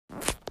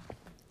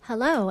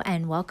Hello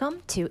and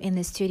welcome to In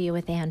the Studio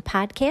with Anne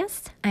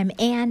podcast. I'm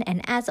Anne,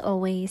 and as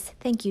always,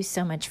 thank you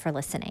so much for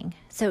listening.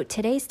 So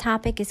today's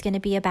topic is going to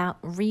be about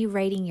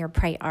rewriting your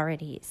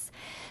priorities.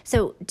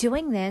 So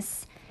doing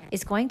this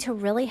is going to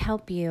really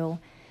help you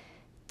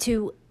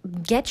to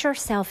get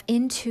yourself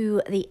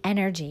into the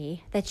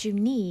energy that you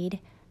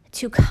need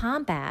to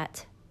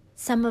combat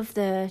some of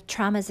the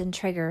traumas and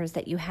triggers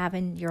that you have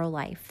in your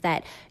life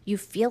that you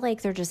feel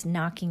like they're just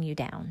knocking you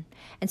down.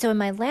 And so in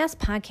my last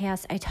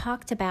podcast, I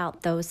talked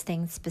about those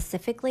things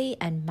specifically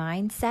and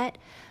mindset,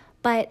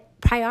 but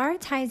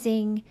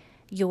prioritizing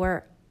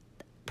your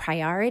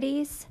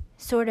priorities,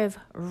 sort of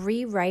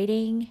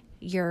rewriting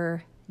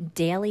your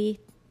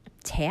daily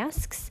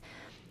tasks,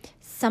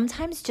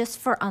 sometimes just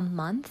for a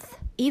month,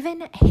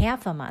 even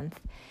half a month,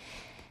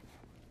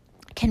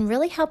 can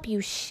really help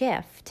you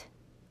shift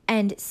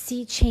and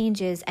see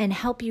changes and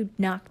help you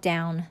knock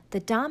down the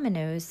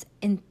dominoes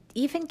and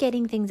even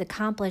getting things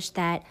accomplished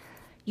that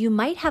you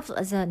might have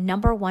as a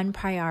number one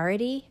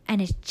priority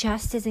and it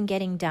just isn't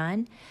getting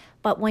done.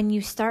 But when you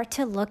start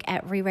to look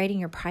at rewriting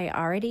your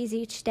priorities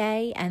each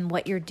day and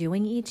what you're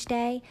doing each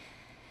day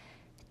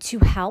to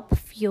help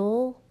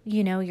fuel,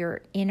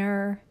 your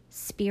inner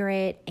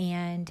spirit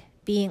and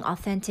being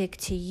authentic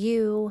to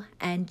you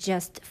and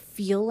just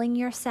fueling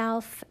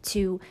yourself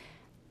to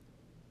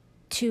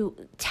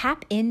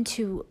tap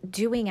into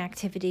doing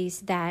activities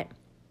that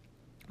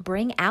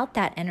bring out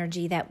that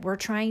energy that we're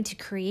trying to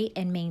create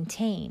and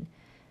maintain,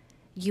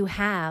 you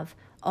have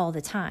all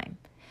the time.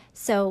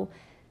 So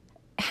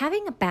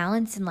having a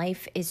balance in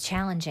life is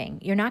challenging.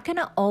 You're not going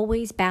to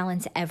always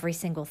balance every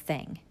single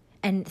thing.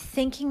 And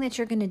thinking that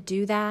you're going to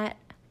do that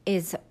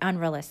is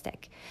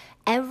unrealistic.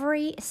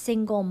 Every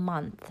single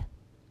month,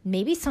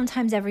 maybe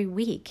sometimes every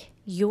week,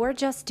 you're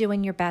just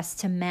doing your best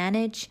to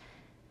manage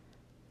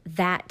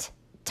that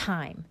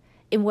time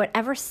in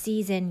whatever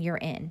season you're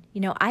in.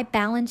 I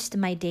balanced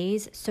my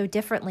days so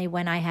differently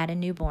when I had a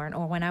newborn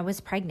or when I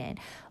was pregnant,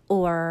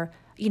 or,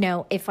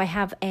 if I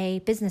have a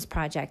business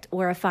project,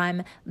 or if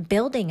I'm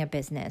building a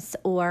business,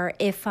 or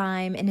if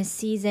I'm in a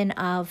season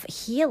of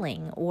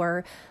healing,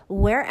 or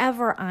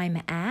wherever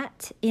I'm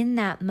at in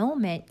that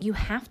moment, you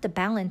have to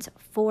balance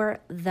for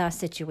the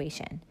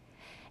situation.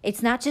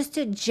 It's not just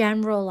a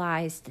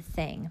generalized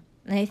thing.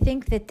 And I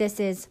think that this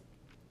is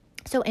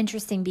so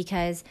interesting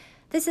because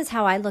this is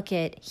how I look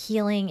at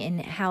healing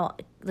and how,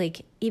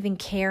 even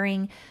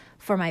caring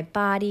for my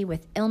body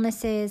with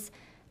illnesses,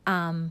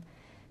 and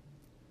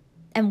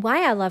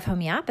why I love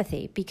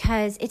homeopathy,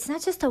 because it's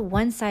not just a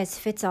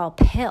one-size-fits-all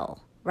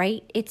pill,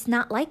 right? It's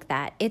not like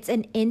that. It's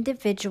an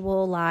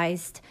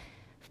individualized,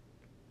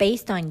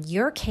 based on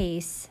your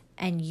case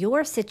and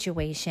your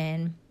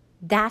situation.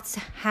 That's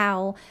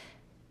how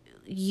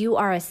you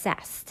are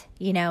assessed,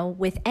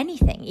 with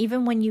anything.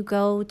 Even when you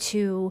go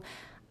to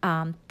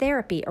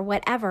therapy or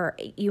whatever,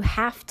 you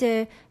have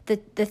to,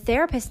 the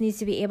therapist needs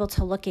to be able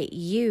to look at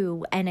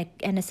you and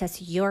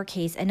assess your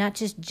case and not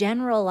just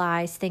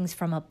generalize things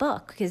from a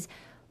book, because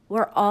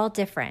we're all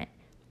different,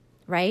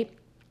 right?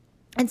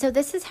 And so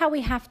this is how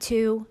we have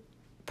to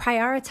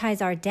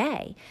prioritize our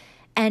day.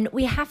 And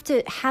we have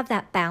to have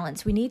that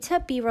balance. We need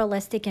to be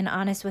realistic and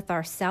honest with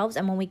ourselves.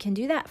 And when we can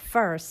do that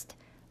first,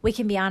 we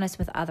can be honest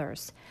with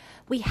others.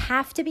 We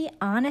have to be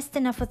honest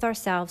enough with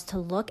ourselves to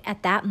look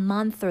at that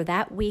month or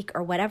that week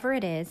or whatever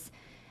it is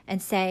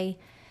and say,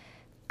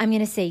 I'm going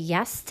to say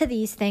yes to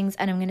these things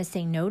and I'm going to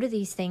say no to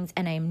these things,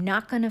 and I'm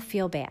not going to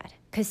feel bad.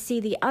 Because see,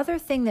 the other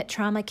thing that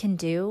trauma can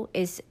do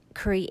is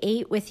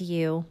create with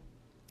you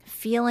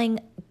feeling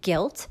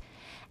guilt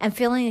and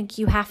feeling like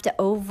you have to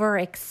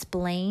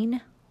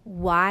over-explain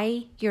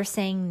why you're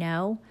saying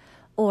no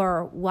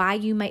or why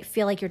you might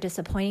feel like you're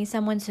disappointing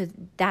someone. So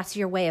that's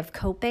your way of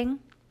coping.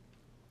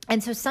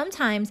 And so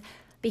sometimes,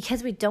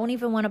 because we don't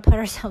even want to put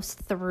ourselves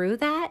through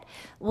that,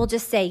 we'll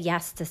just say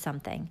yes to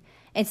something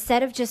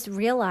instead of just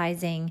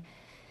realizing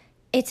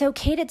it's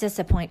okay to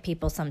disappoint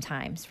people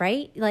sometimes,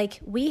 right?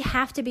 We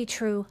have to be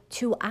true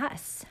to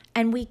us,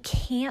 and we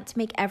can't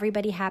make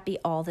everybody happy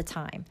all the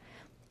time.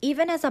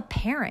 Even as a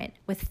parent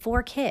with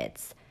 4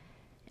 kids,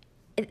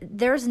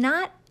 there's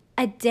not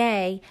a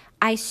day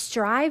I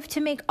strive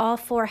to make all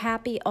 4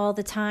 happy all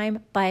the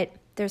time, but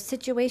there's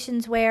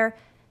situations where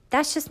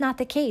that's just not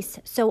the case.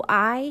 So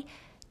I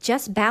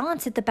just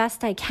balance it the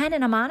best I can,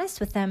 and I'm honest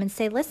with them and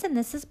say, listen,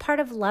 this is part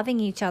of loving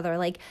each other.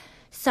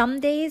 Some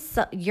days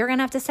you're going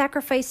to have to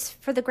sacrifice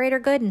for the greater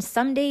good, and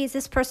some days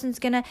this person's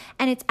going to,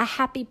 and it's a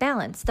happy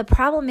balance. The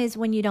problem is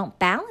when you don't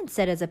balance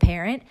it as a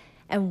parent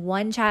and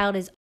one child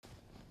is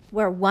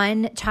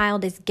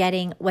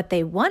getting what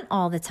they want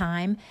all the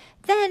time,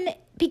 then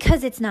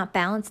because it's not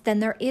balanced, then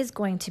there is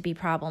going to be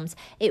problems.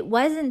 It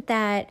wasn't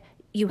that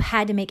you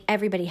had to make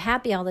everybody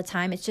happy all the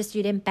time. It's just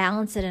you didn't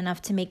balance it enough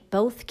to make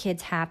both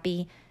kids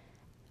happy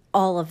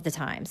all of the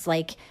times,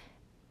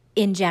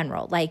 in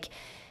general.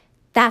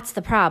 That's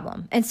the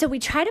problem. And so we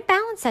try to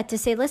balance that to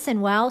say,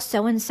 listen, well,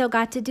 so-and-so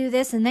got to do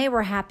this and they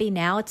were happy.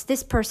 Now it's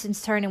this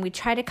person's turn, and we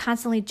try to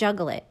constantly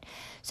juggle it.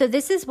 So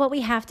this is what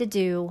we have to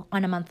do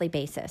on a monthly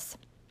basis.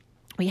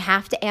 We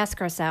have to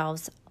ask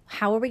ourselves,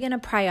 How are we going to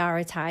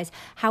prioritize?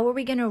 How are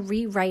we going to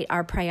rewrite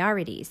our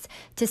priorities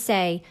to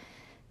say,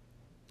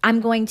 I'm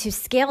going to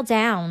scale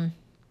down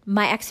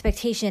my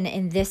expectation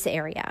in this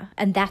area,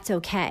 and that's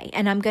okay.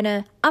 And I'm going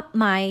to up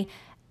my,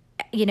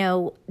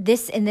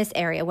 this in this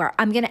area where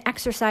I'm going to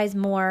exercise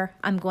more.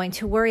 I'm going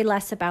to worry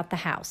less about the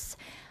house.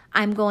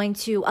 I'm going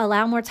to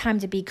allow more time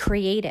to be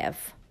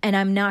creative, and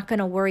I'm not going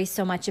to worry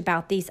so much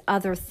about these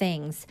other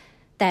things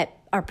that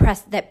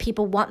that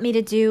people want me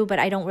to do, but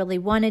I don't really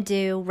want to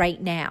do right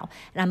now.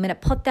 And I'm going to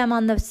put them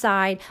on the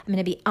side. I'm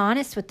going to be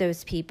honest with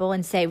those people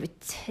and say,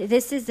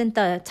 this isn't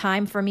the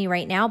time for me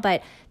right now,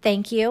 but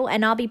thank you.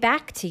 And I'll be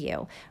back to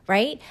you.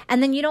 Right.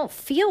 And then you don't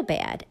feel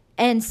bad.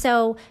 And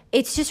so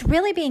it's just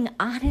really being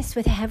honest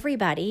with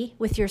everybody,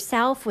 with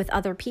yourself, with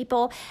other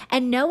people,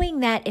 and knowing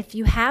that if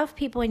you have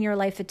people in your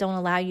life that don't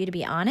allow you to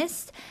be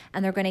honest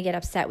and they're going to get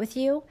upset with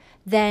you,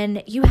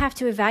 then you have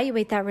to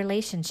evaluate that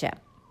relationship.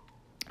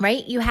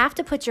 Right? You have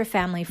to put your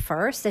family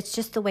first. That's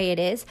just the way it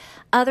is.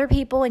 Other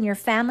people in your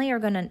family are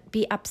going to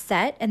be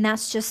upset, and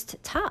that's just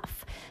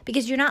tough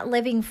because you're not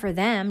living for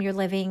them. You're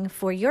living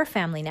for your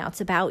family now.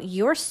 It's about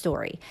your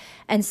story.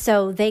 And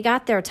so they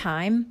got their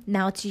time.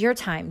 Now it's your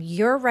time.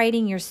 You're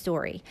writing your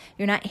story.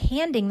 You're not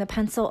handing the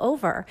pencil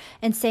over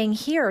and saying,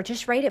 here,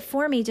 just write it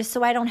for me just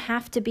so I don't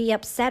have to be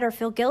upset or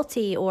feel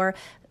guilty or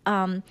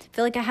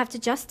feel like I have to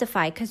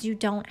justify, because you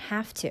don't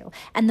have to.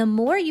 And the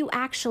more you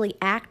actually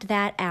act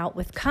that out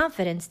with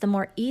confidence, the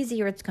more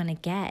easier it's going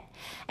to get.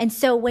 And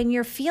so when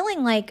you're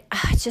feeling like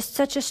it's just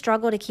such a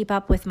struggle to keep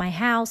up with my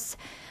house,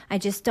 I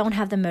just don't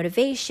have the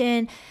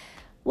motivation.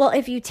 Well,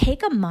 if you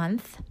take a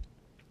month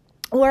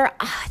or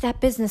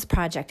that business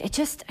project, I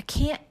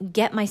can't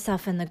get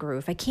myself in the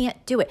groove. I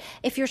can't do it.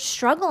 If you're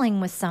struggling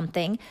with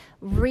something,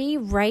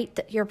 rewrite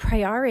your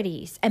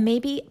priorities and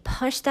maybe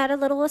push that a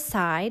little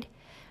aside.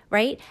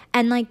 Right?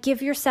 And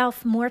give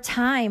yourself more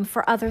time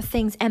for other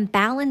things and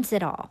balance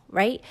it all,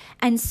 right?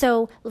 And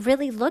so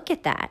really look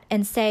at that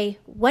and say,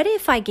 what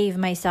if I gave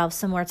myself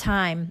some more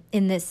time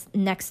in this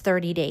next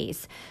 30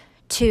 days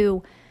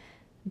to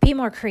be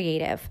more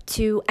creative,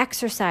 to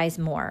exercise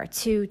more,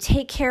 to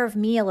take care of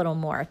me a little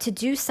more, to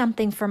do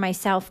something for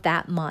myself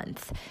that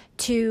month,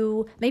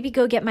 to maybe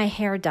go get my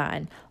hair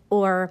done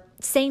or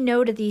say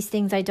no to these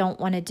things I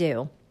don't want to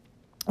do.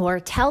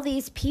 Or tell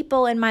these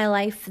people in my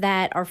life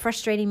that are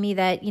frustrating me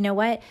that, you know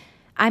what,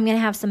 I'm going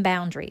to have some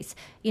boundaries.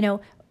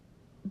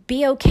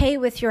 Be okay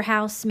with your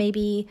house.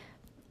 Maybe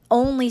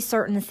only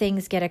certain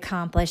things get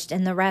accomplished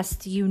and the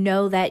rest,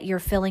 that you're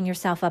filling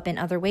yourself up in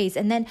other ways.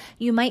 And then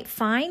you might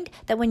find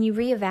that when you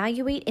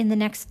reevaluate in the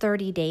next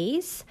 30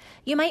 days,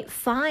 you might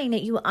find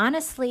that you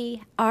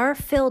honestly are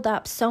filled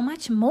up so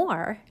much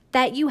more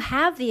that you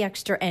have the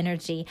extra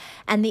energy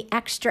and the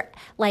extra,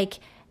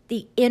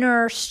 the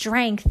inner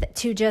strength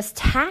to just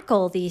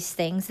tackle these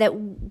things that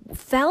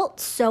felt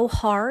so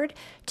hard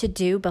to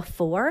do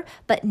before,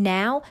 but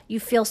now you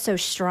feel so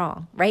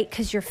strong, right?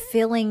 Because you're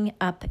filling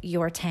up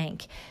your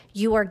tank.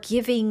 You are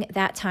giving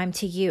that time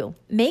to you.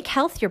 Make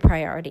health your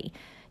priority,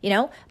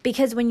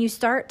 because when you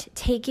start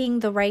taking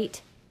the right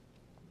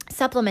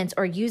supplements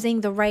or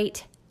using the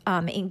right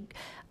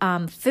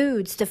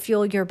foods to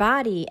fuel your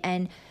body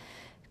and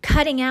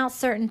cutting out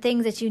certain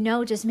things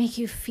that just make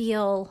you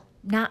feel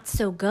not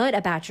so good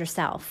about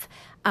yourself.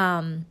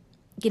 Every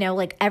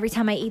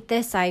time I eat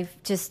this, I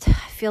just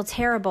feel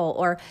terrible.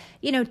 Or,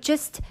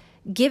 just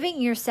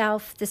giving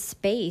yourself the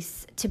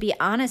space to be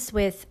honest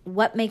with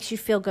what makes you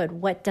feel good,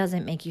 what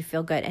doesn't make you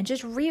feel good, and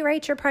just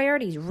rewrite your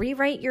priorities,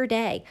 rewrite your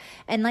day.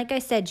 And like I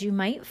said, you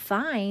might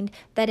find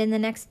that in the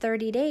next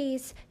 30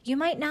 days, you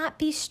might not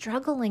be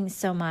struggling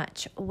so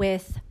much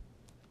with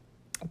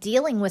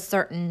dealing with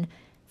certain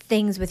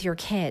things with your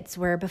kids,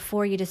 where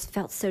before you just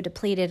felt so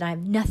depleted, I have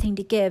nothing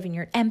to give and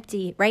you're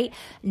empty, right?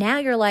 Now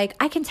you're like,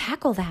 I can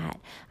tackle that.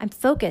 I'm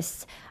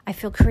focused. I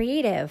feel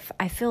creative.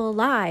 I feel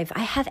alive.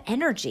 I have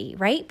energy,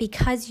 right?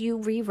 Because you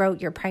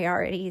rewrote your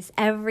priorities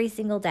every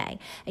single day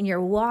and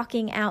you're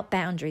walking out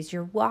boundaries.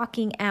 You're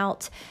walking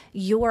out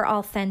your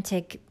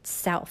authentic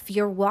self.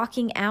 You're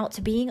walking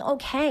out being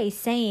okay,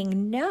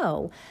 saying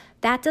no.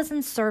 That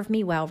doesn't serve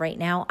me well right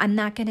now. I'm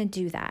not going to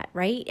do that,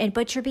 right?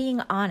 But you're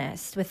being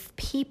honest with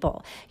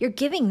people. You're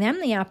giving them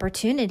the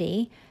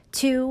opportunity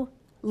to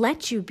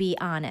let you be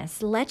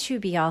honest, let you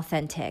be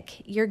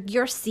authentic.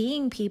 You're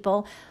seeing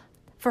people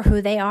for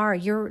who they are.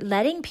 You're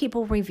letting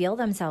people reveal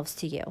themselves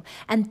to you.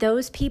 And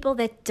those people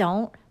that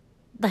don't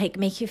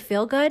make you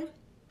feel good,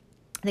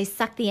 they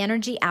suck the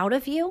energy out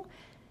of you.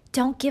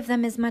 Don't give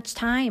them as much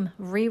time.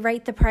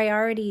 Rewrite the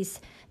priorities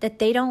that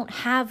they don't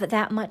have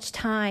that much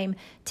time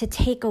to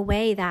take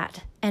away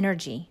that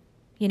energy.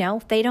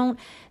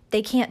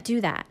 They can't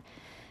do that.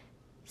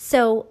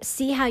 So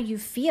see how you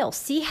feel.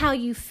 See how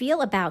you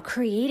feel about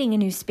creating a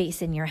new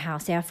space in your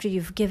house after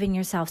you've given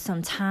yourself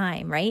some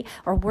time, right?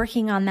 Or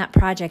working on that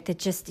project that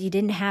just you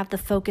didn't have the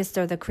focus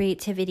or the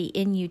creativity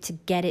in you to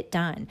get it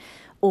done.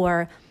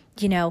 Or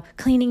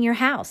cleaning your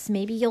house.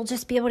 Maybe you'll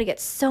just be able to get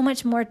so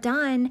much more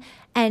done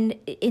and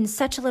in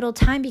such a little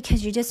time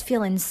because you just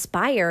feel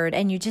inspired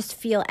and you just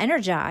feel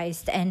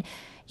energized and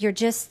You're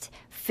just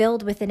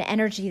filled with an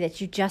energy that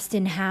you just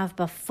didn't have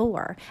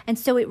before. And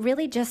so it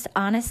really just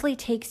honestly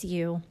takes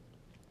you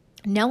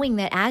knowing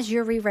that as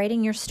you're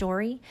rewriting your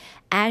story,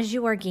 as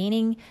you are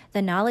gaining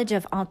the knowledge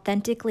of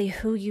authentically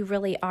who you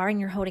really are and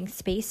you're holding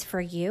space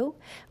for you,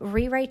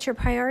 rewrite your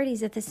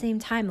priorities at the same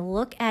time.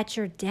 Look at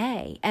your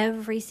day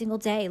every single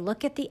day.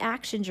 Look at the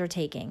actions you're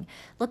taking.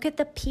 Look at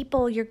the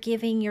people you're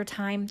giving your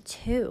time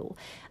to.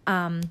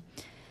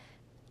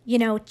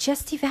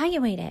 Just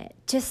evaluate it.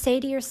 Just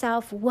say to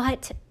yourself,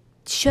 what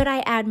should I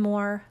add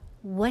more?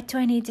 What do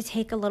I need to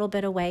take a little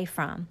bit away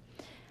from?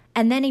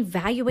 And then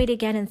evaluate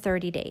again in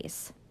 30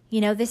 days.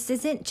 This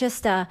isn't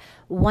just a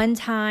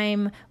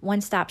one-time,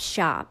 one-stop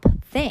shop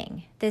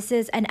thing. This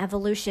is an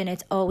evolution.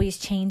 It's always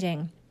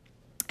changing.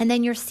 And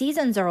then your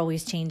seasons are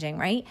always changing,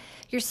 right?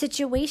 Your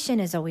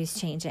situation is always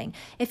changing.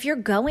 If you're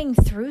going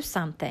through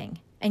something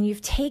and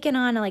you've taken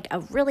on like a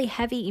really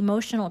heavy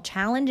emotional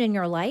challenge in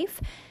your life,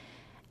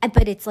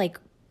 but it's like,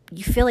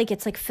 you feel like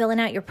it's like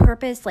filling out your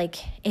purpose, like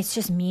it's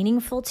just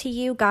meaningful to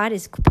you. God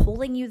is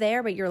pulling you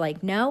there, but you're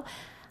like, no.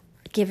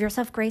 Give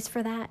yourself grace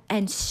for that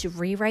and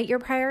rewrite your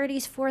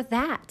priorities for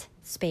that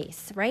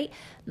space, right?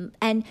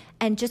 And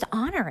just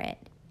honor it.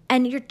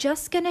 And you're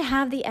just going to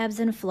have the ebbs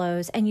and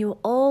flows, and you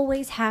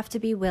always have to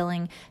be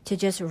willing to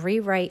just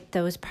rewrite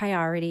those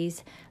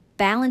priorities,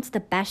 balance the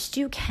best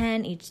you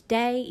can each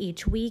day,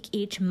 each week,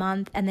 each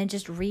month, and then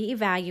just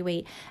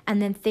reevaluate.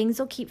 And then things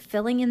will keep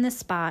filling in the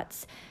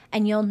spots,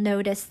 and you'll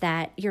notice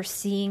that you're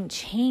seeing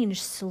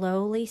change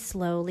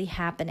slowly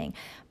happening.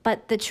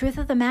 But the truth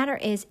of the matter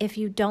is, if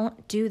you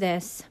don't do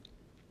this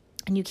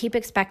and you keep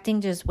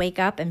expecting to just wake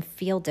up and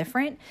feel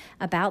different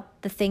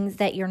about the things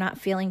that you're not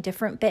feeling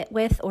different bit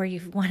with, or you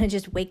want to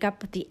just wake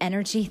up with the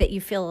energy that you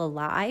feel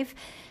alive,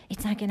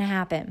 it's not going to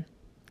happen.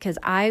 Because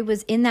I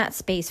was in that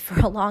space for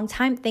a long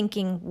time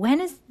thinking, when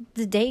is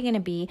the day going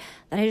to be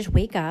that I just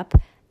wake up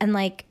and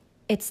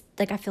it's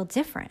like I feel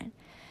different?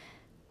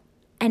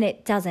 And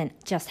it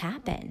doesn't just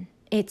happen.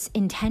 It's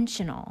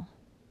intentional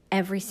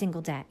every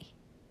single day.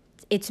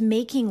 It's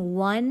making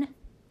one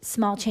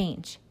small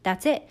change.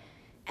 That's it.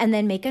 And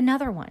then make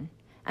another one.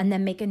 And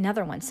then make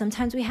another one.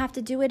 Sometimes we have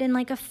to do it in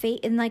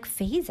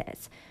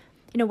phases.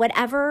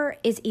 Whatever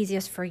is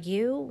easiest for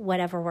you,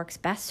 whatever works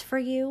best for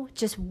you,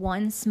 just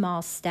one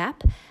small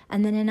step,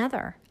 and then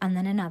another, and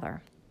then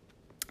another.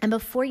 And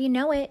before you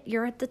know it,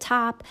 you're at the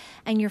top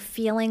and you're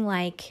feeling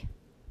like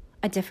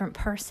a different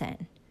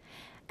person.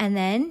 And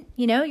then,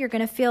 you're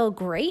going to feel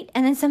great,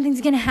 and then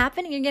something's going to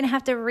happen, and you're going to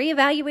have to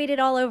reevaluate it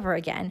all over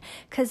again,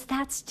 because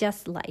that's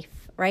just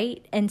life,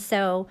 right? And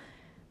so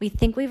we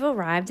think we've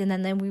arrived, and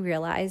then we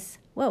realize,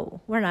 whoa,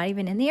 we're not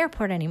even in the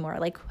airport anymore.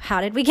 Like, how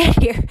did we get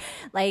here?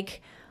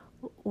 Like,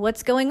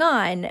 what's going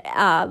on?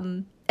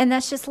 And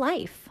that's just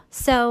life.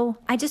 So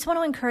I just want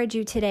to encourage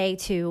you today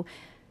to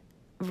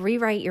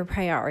rewrite your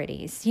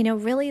priorities.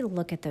 Really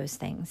look at those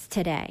things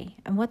today.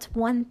 And what's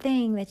one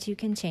thing that you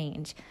can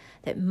change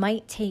that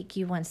might take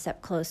you one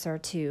step closer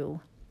to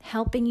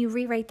helping you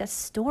rewrite the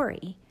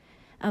story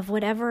of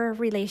whatever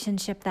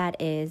relationship that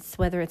is,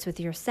 whether it's with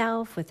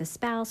yourself, with a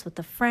spouse, with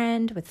a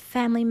friend, with a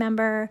family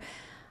member,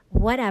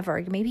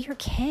 whatever, maybe your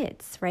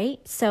kids,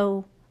 right?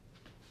 So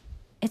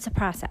it's a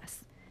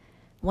process.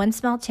 One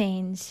small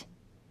change,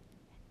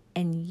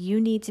 and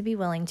you need to be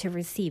willing to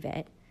receive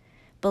it,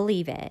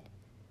 believe it,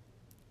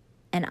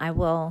 and I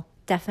will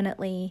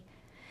definitely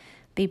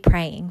be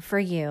praying for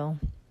you,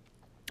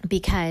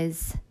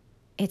 because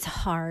it's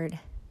hard,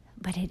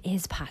 but it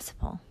is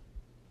possible.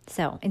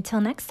 So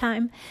until next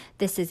time,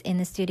 this is In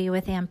the Studio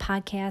with Ann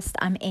podcast.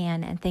 I'm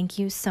Ann, and thank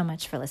you so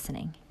much for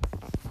listening.